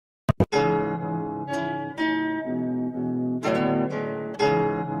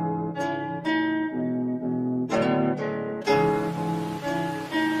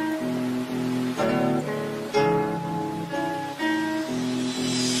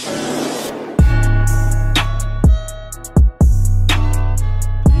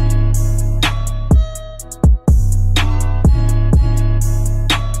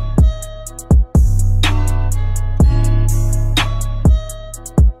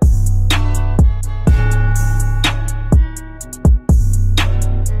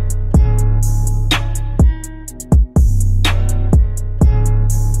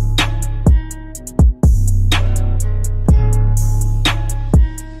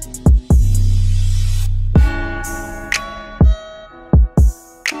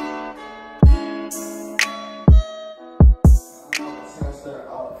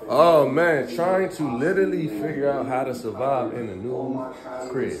man, trying to literally figure out how to survive in a new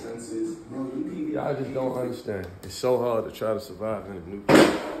crib. Y'all just don't understand. It's so hard to try to survive in a new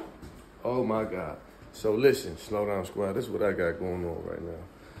crib. Oh my God. So listen, slow down squad. This is what I got going on right now.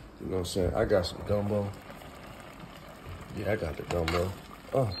 You know what I'm saying? I got some gumbo. Yeah, I got the gumbo.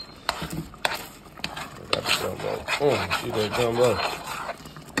 Oh. I got the gumbo. Oh, see that gumbo?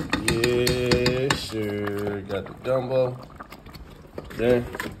 Yeah, sure. Got the gumbo. Then,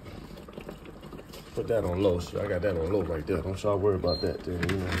 put that on low. So I got that on low right there. Don't y'all worry about that then,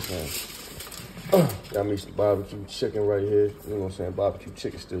 you know what I'm saying? Got me some barbecue chicken right here. You know what I'm saying? Barbecue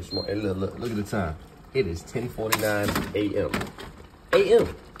chicken still small. Hey, look at the time. It is 10:49 a.m.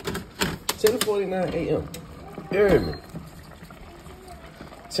 10:49 a.m. You hear me?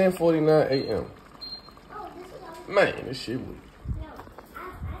 10:49 a.m. Man, this shit weak.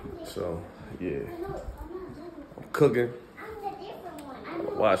 So, yeah. I'm cooking.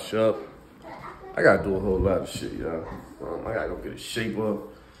 Wash up. I gotta do a whole lot of shit, y'all. I gotta go get a shape up.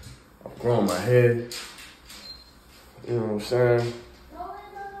 I'm growing my hair. You know what I'm saying?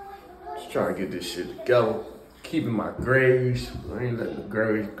 Just trying to get this shit together. Keeping my grays. I ain't letting the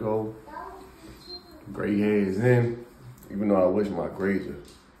grays go. Gray hairs in. Even though I wish my grays would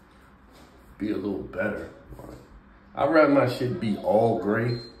be a little better. I'd rather my shit be all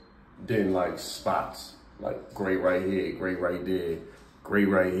gray than like spots. Like gray right here, gray right there, gray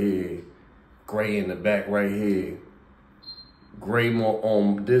right here, gray in the back right here, gray more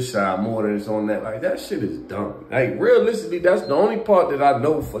on this side more than it's on that. Like that shit is dumb. Like realistically, that's the only part that I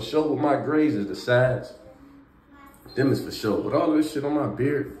know for sure with my grays is the sides. Them is for sure. But all this shit on my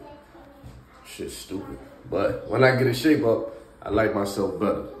beard, shit's stupid. But when I get a shape up, I like myself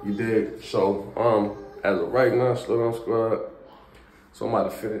better. You dig? So, as of right now, slow down squad. So I'm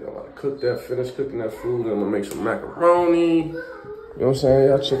about to cook that, finish cooking that food. I'm gonna make some macaroni. You know what I'm saying?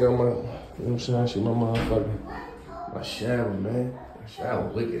 Y'all check out my, you know what I'm saying? See my motherfucking, my shower, man. My shower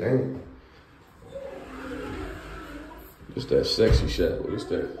wicked, ain't it? It's that sexy shower. It's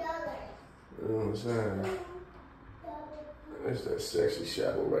that, you know what I'm saying? It's that sexy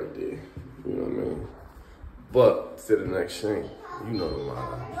shower right there. You know what I mean? But to the next thing, you know the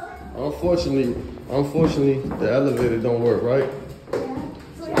line. Unfortunately, the elevator don't work, right?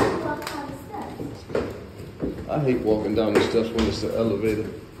 I hate walking down the steps when it's the elevator.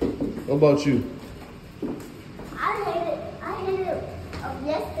 What about you? I hate it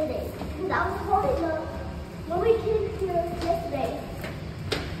yesterday. Because I was holding when we came here yesterday,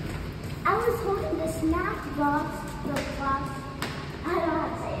 I was holding the snack box, I don't know how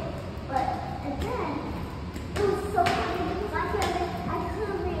to say it, but and then it was so funny because I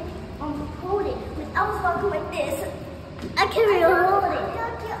couldn't really hold it. I was walking like this. I can't really hold it.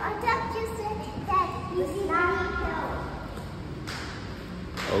 Our dad just said that he's not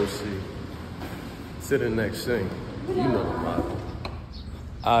Oh, see. To the next thing. You know the motto.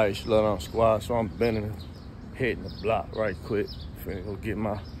 Alright, slow down squad. So I'm bending, hitting the block right quick. Finna go get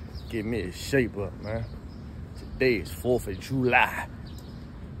me a shape up, man. Today is 4th of July.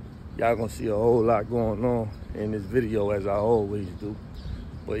 Y'all gonna see a whole lot going on in this video as I always do.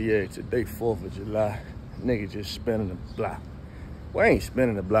 But yeah, today 4th of July. Nigga just spinning the block. Well, I ain't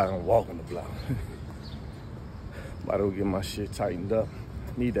spinning the block, I'm walking the block. About to go get my shit tightened up.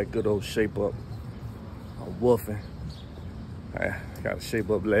 Need that good old shape up. I'm woofing. I got a shape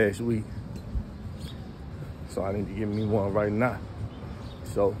up last week. So I need to give me one right now.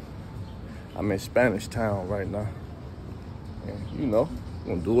 So I'm in Spanish Town right now. And you know,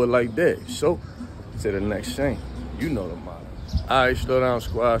 gonna do it like that. So to the next thing, you know the motto. Alright, slow down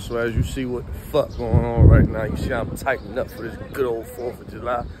squad. So as you see what the fuck going on right now, you see I'm tightening up for this good old 4th of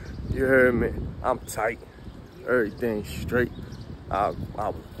July. You heard me? I'm tight. Everything straight. I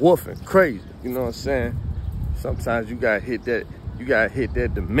was woofing crazy. You know what I'm saying? Sometimes you gotta hit that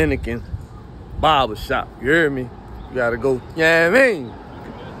Dominican barber shop. You heard me? You gotta go, yeah, you know what I mean?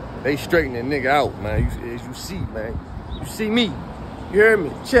 They straighten that nigga out, man. As you see, man. You see me. You heard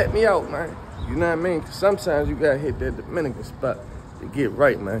me? Check me out, man. You know what I mean? Cause sometimes you gotta hit that Dominican spot to get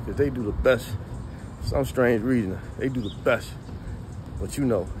right, man. Cause they do the best. For some strange reason, they do the best. But you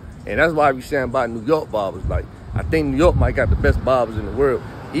know, and that's why I be saying about New York barbers. Like, I think New York might got the best barbers in the world.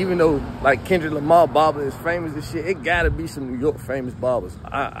 Even though, like, Kendrick Lamar barber is famous and shit, it gotta be some New York famous barbers.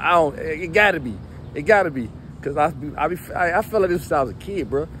 It gotta be. It gotta be. Cause I feel like this since I was a kid,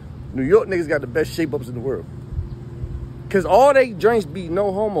 bro. New York niggas got the best shape ups in the world. Cause all they drinks be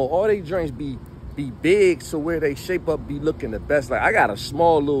no homo. All they drinks be big, so where they shape up be looking the best. Like I got a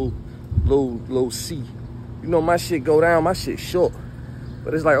small little C. You know my shit go down, my shit short.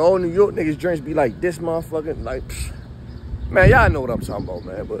 But it's like all New York niggas drinks be like this motherfucker. Like, psh. Man, y'all know what I'm talking about,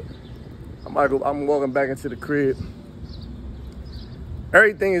 man. But I'm walking back into the crib.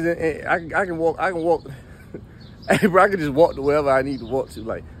 Everything is in, I can walk. Hey, bro, I can just walk to wherever I need to walk to.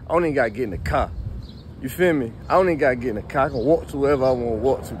 Like, I don't even got to get in the car. You feel me? I don't even got to get in the car. I can walk to wherever I want to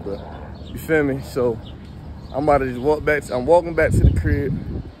walk to, bro. You feel me? So, I'm about to just walk back. I'm walking back to the crib.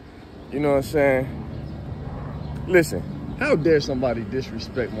 You know what I'm saying? Listen, how dare somebody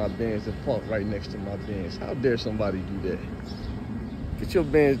disrespect my Benz and park right next to my Benz? How dare somebody do that? Get your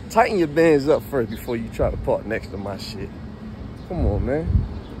Benz, tighten your Benz up first before you try to park next to my shit. Come on, man.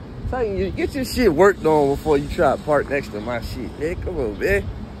 Get your shit worked on before you try to park next to my shit, man. Come on, man.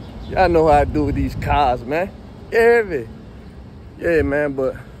 Y'all know how I do with these cars, man. Yeah, man,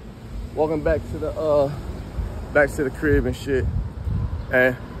 but walking back to the crib and shit.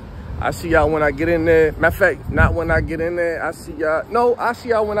 And I see y'all when I get in there. Matter of fact, not when I get in there. I see y'all. No, I see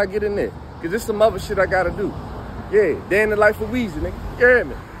y'all when I get in there. Cause there's some other shit I gotta do. Yeah, day in the life of Weezy, nigga. You hear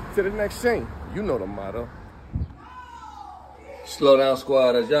me? To the next scene. You know the motto. Slow down,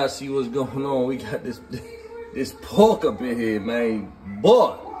 squad. As y'all see what's going on, we got this pork up in here, man.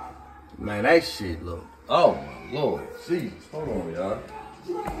 Boy, man, that shit look. Oh my Lord, Jesus. Hold on, y'all.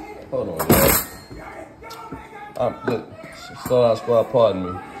 Hold on, y'all. Look, slow down, squad. Pardon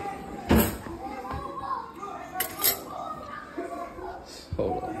me.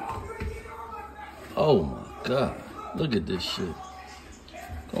 Hold on. Oh my God, look at this shit.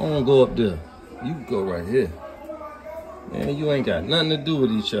 Go on, go up there. You go right here. Man, you ain't got nothing to do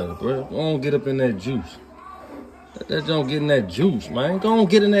with each other, bro. Go on, get up in that juice. Let that don't get in that juice, man. Go on,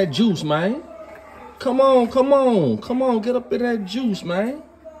 get in that juice, man. Come on, come on. Come on, get up in that juice, man.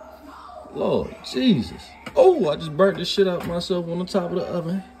 Lord Jesus. Oh, I just burnt this shit out myself on the top of the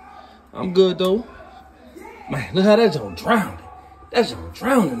oven. I'm good, though. Man, look how that don't drown. That's don't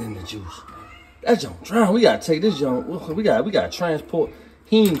drowning in the juice. That's don't drown. We gotta take this junk. We gotta transport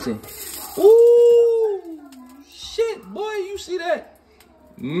Heemton. Ooh, shit, boy, you see that?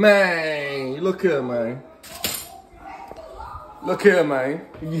 Man, look here, man. Look here, man.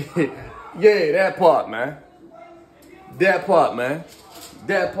 Yeah, that part, man. That part, man.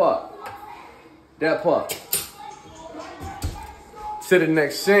 That part. That part. To the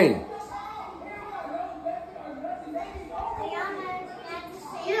next scene.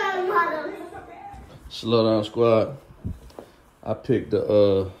 Slow down, squad. I picked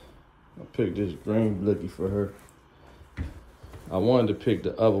this green blicky for her. I wanted to pick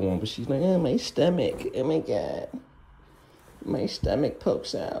the other one, but she's like, oh, my stomach. Oh my God. My stomach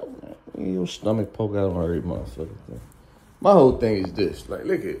pokes out. Your stomach poke out on every motherfucker thing. My whole thing is this. Like,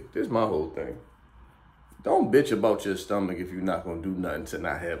 look at this is my whole thing. Don't bitch about your stomach if you're not gonna do nothing to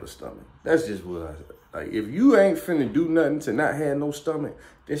not have a stomach. That's just what I said. Like, if you ain't finna do nothing to not have no stomach,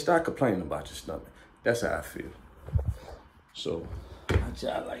 then start complaining about your stomach. That's how I feel. So, I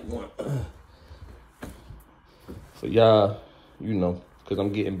try like one. For y'all, you know, because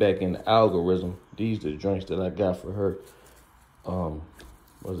I'm getting back in the algorithm. These are the drinks that I got for her.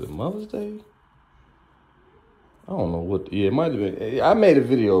 Was it Mother's Day? I don't know what. Yeah, it might have been. I made a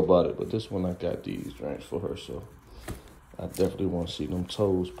video about it, but this one I got these drinks for her. So, I definitely want to see them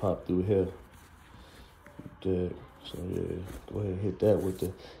toes pop through here. So yeah, go ahead and hit that with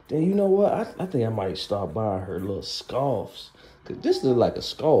the. Then you know what? I think I might start buying her little scarves. Cause this look like a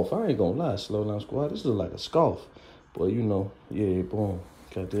scarf. I ain't gonna lie, slow down, squad. This look like a scarf. But you know, yeah, boom.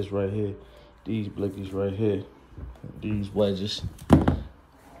 Got this right here. These blickies right here. These wedges.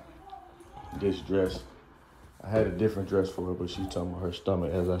 This dress. I had a different dress for her, but she talking about her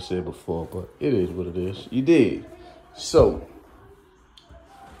stomach, as I said before. But it is what it is. You did. So,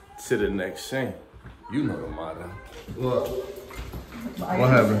 to the next scene. You know the motto. What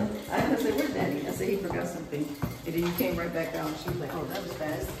happened? I had to say, where's Daddy? I said, he forgot something. And then you came right back down. She was like, oh, that was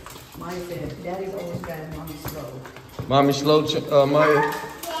fast. Maya said, Daddy's always fast, Mommy's slow. Mommy slow, Maya?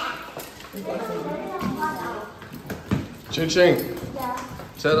 Ching Ching. Yeah.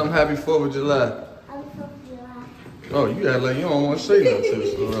 Tell them happy 4th of July. I'm 4th of July. Oh, you act like you don't want to say nothing to the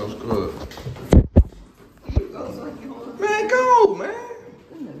slow down squad. Man, go, man.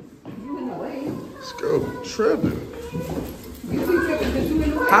 You in the way. Let's go. Tripping. You be tripping because you in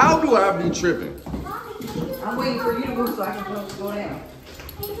the way. How do I be tripping? I'm waiting for you to move so I can go down.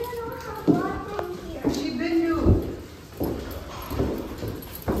 She been you.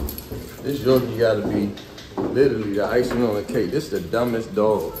 This Yorkie gotta be literally the icing on the cake. This is the dumbest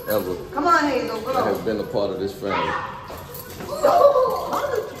dog ever Come on, Hazel, go. that has been a part of this family.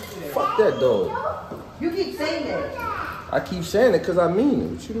 Fuck that dog. You keep saying that. I keep saying it because I mean it.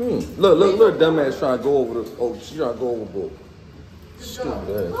 What you mean? Look, dumbass trying to go over the. Oh, she trying to go overboard. Stupid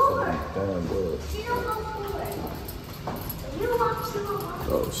ass fucking damn dog.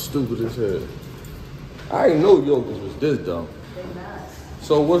 Oh, stupid as hell. I didn't know yogurt was this dumb.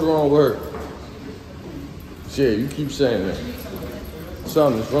 So what's wrong with her? Shit, you keep saying that.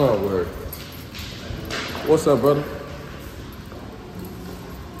 Something's wrong with her. What's up, brother?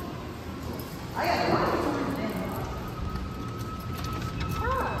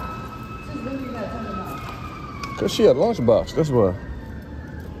 Cause she had a lunchbox, that's why.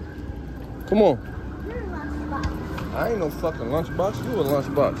 Come on. I ain't no fucking lunchbox. You a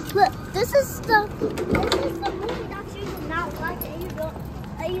lunchbox. Look, this is the movie that you do not watch.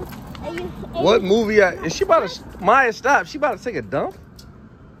 What movie? Is she about to? Maya, stop. She about to take a dump.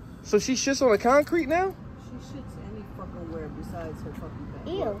 So she shits on the concrete now? She shits any fucking where besides her fucking bed.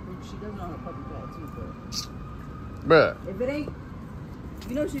 Ew. Well, she does it on her puppy pad too, but Bruh. if it ain't,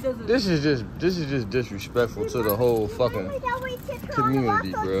 you know she doesn't. This is just disrespectful to the whole fucking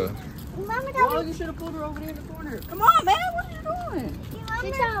community, bruh. Well, you should have pulled her over there in the corner. Come on, man. What are you doing?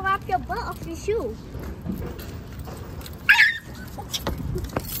 You're trying to wrap your butt off your shoe.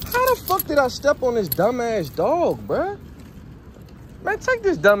 How the fuck did I step on this dumbass dog, bruh? Man, take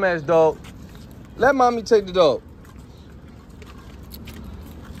this dumbass dog. Let mommy take the dog.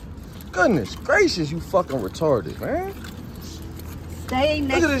 Goodness gracious, you fucking retarded, man. Stay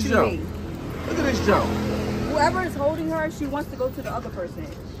next Look at this to jump. me. Look at this jump. Whoever is holding her, she wants to go to the other person.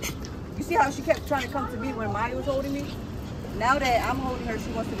 You see how she kept trying to come to me when Maya was holding me? Now that I'm holding her, she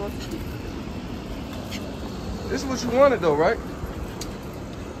wants to go to me. This is what you wanted though, right?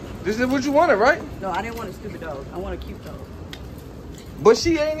 This is what you wanted, right? No, I didn't want a stupid dog. I want a cute dog. But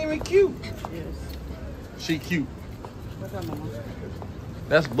she ain't even cute. Yes. She cute. What's up, mama?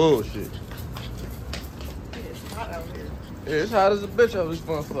 That's bullshit. It's hot out here. Yeah, it's hot as a bitch out this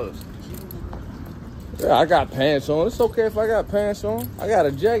motherfucker. Yeah, I got pants on. It's okay if I got pants on. I got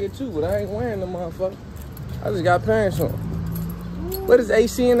a jacket too, but I ain't wearing the motherfucker. I just got pants on. But it's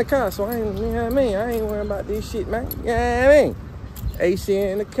AC in the car, so I ain't, you know what I mean? I ain't worrying about this shit, man. You know what I mean? AC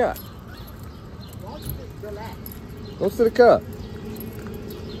in the car. Relax. Go to the car.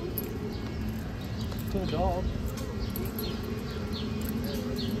 Dog.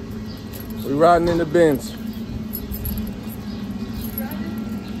 We riding in the Benz.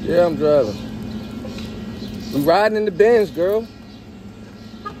 Yeah, I'm driving. We riding in the Benz, girl.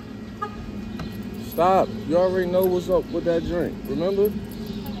 Stop. You already know what's up with that drink, remember?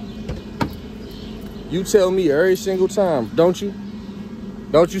 You tell me every single time, don't you?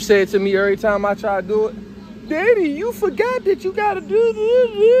 Don't you say it to me every time I try to do it? Daddy, you forgot that you gotta do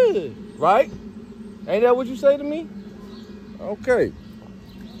this, right? Ain't that what you say to me? Okay.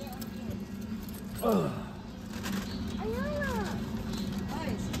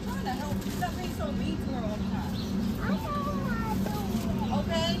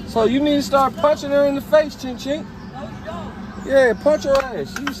 So you need to start punching her in the face, Ching Ching. No, you don't. Yeah, punch her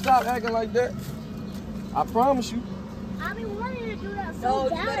ass. She stop acting like that. I promise you. I've been wanting to do that No, so you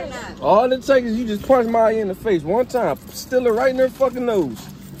bad. better not. All it takes is you just punch Maya in the face one time. Still her right in her fucking nose.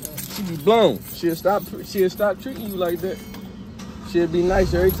 She be blown. She'll stop treating you like that. She'll be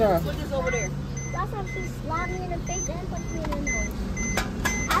nice every time. Put this over there. That's how she slapped me in the face and punched me in the nose.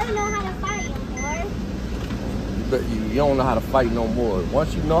 I don't know how to fight anymore. But you don't know how to fight no more.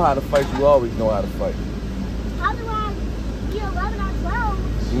 Once you know how to fight, you always know how to fight. How do I be 11 or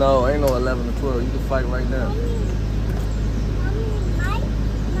 12? No, ain't no 11 or 12. You can fight right now. My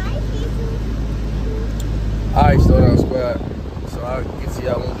people. All right, slow down, squad. So I'll get to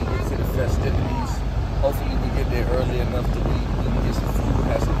y'all when we get to the festivities. Hopefully we get there early enough to we can get some food,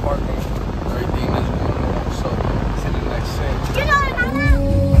 have some parking, everything that's going on. So to the next scene. You know what I'm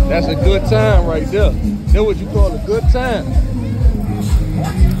at? That's a good time right there. That's what you call a good time.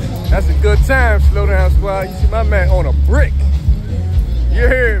 That's a good time, slow down, squad. You see my man on a brick. You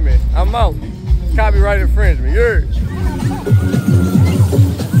hear me? I'm out. Copyright infringement. You heard?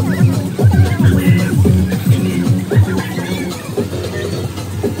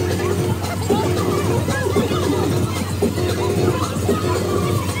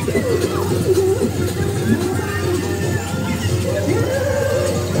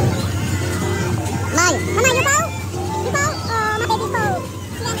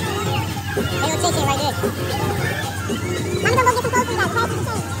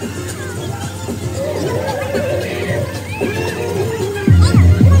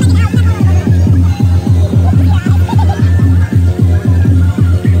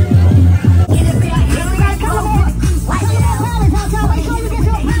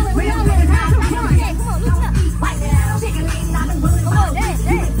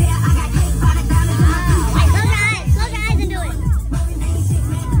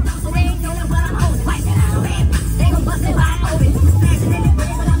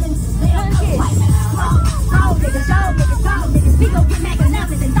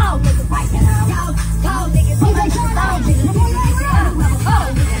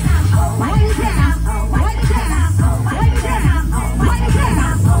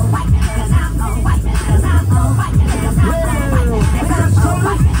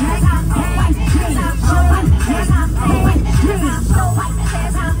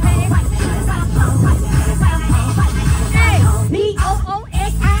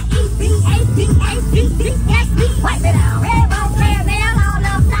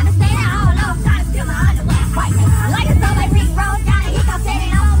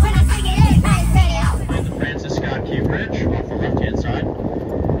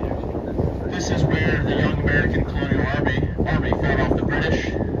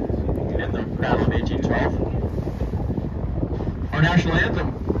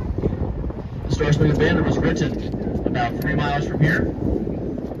 Star Spangled Banner was written about 3 miles from here.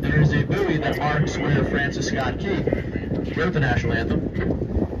 There is a buoy that marks where Francis Scott Key wrote the national anthem.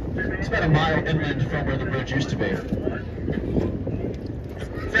 It's about a mile inland from where the bridge used to be.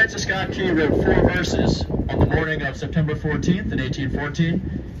 Francis Scott Key wrote 4 verses on the morning of September 14th in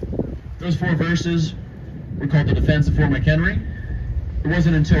 1814. Those 4 verses were called the Defense of Fort McHenry. It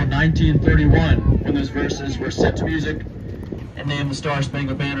wasn't until 1931 when those verses were set to music and named the Star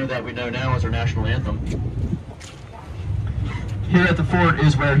Spangled Banner that we know now as our national anthem. Here at the fort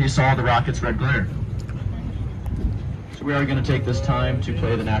is where he saw the rocket's red glare. So we are going to take this time to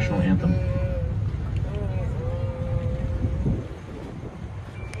play the national anthem.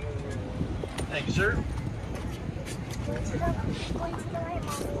 Thank you, sir.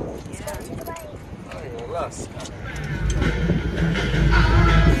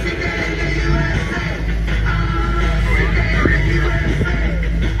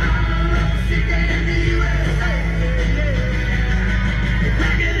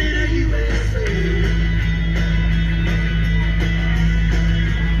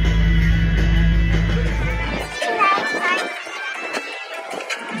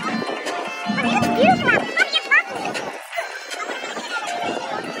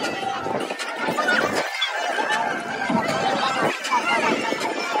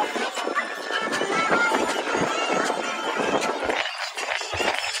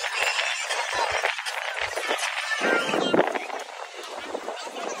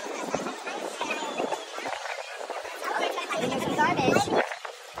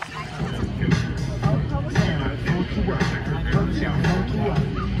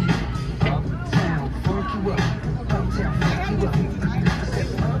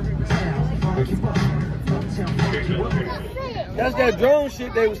 That's that drone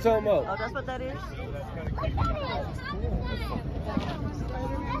shit they was talking about. Oh, that's what that is?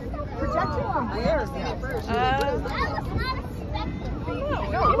 Projection on where?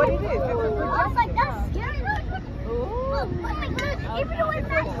 No, what it is? I was like, that's scary. Oh my God. Even though it's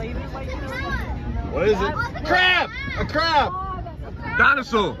not. What is it? Crab! A crab!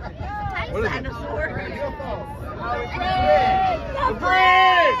 Dinosaur! What is it? The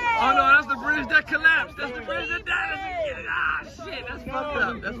bridge! Oh no, that's the bridge that collapsed. That's the bridge that died. Ah, shit, that's fucked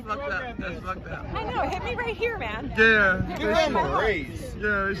up. That's fucked up. That's fucked up. I know, hit me right here, man. Yeah. Give them a raise.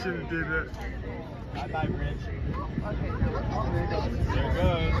 Yeah, they should have did that. Bye-bye, bridge. There it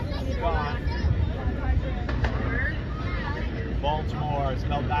goes. It's gone. Baltimore,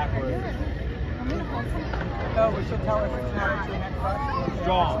 spelled backwards. Oh, we should tell her it's not a neck crush.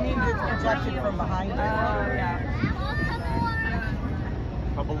 Strong. It means it's projected from behind her. Yeah.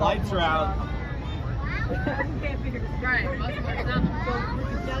 Couple lights are out. Right.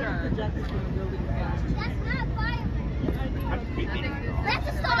 That's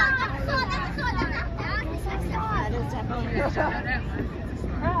a star. That's a star. That's a star. That is definitely a star.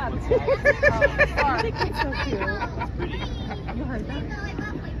 Crab. I think it's so cute. You heard that?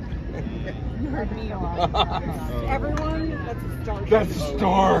 You heard me on. Everyone, that's a star. That's a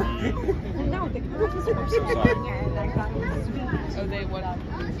star. No, the girls were sitting there and I got sweet. Oh, they what?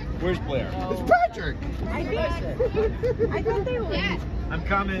 Where's Blair? It's Patrick. I thought they were. I'm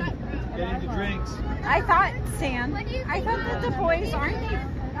coming. Getting the drinks. I thought, Stan, I thought that the boys,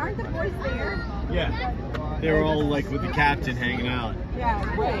 aren't the boys there? Yeah. They were all like with the captain hanging out. Yeah,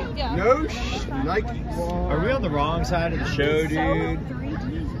 right. Yeah. No Nikes. Are we on the wrong side of the show, dude?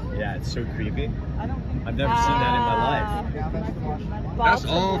 Yeah, it's so creepy. I've never seen that in my life. That's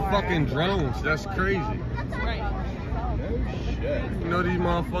all fucking drones. That's crazy. Right. Shit. You know these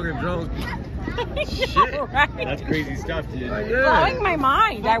motherfucking drones. Shit. Right. That's crazy stuff, dude. Yeah. Blowing my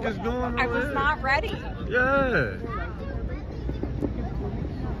mind. I What was is going on not there? ready. Yeah.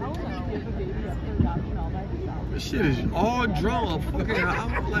 This shit is all drone. Fucking,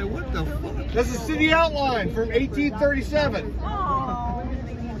 I'm like, what the fuck? That's a city outline from 1837. Oh.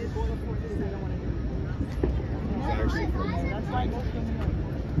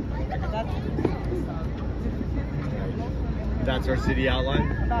 That's our city outline?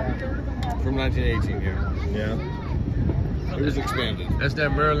 From 1918 here. Yeah. It was expanded. That's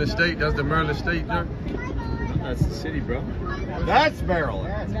that Maryland State. That's the Maryland State there. That's the city, bro. That's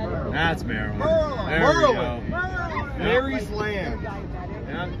Maryland. That's Maryland. There Maryland. we go. Mary's land.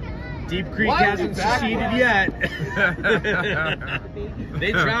 Yeah. Deep Creek Why is hasn't it backwards? seceded yet.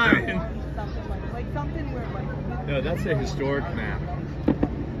 They trying. No, that's a historic map.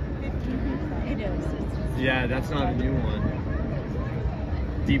 It is. Yeah, that's not a new one.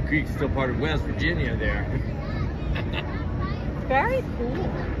 Deep Creek's still part of West Virginia there. Very cool.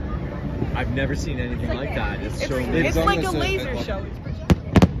 I've never seen anything like that. It's so It's on like the a same- laser show.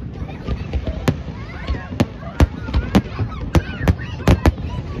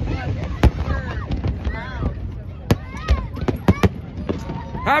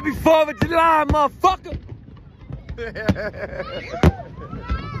 Happy 4th of July, motherfucker!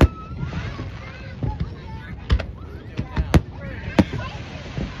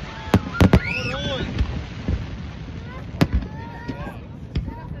 Hold on.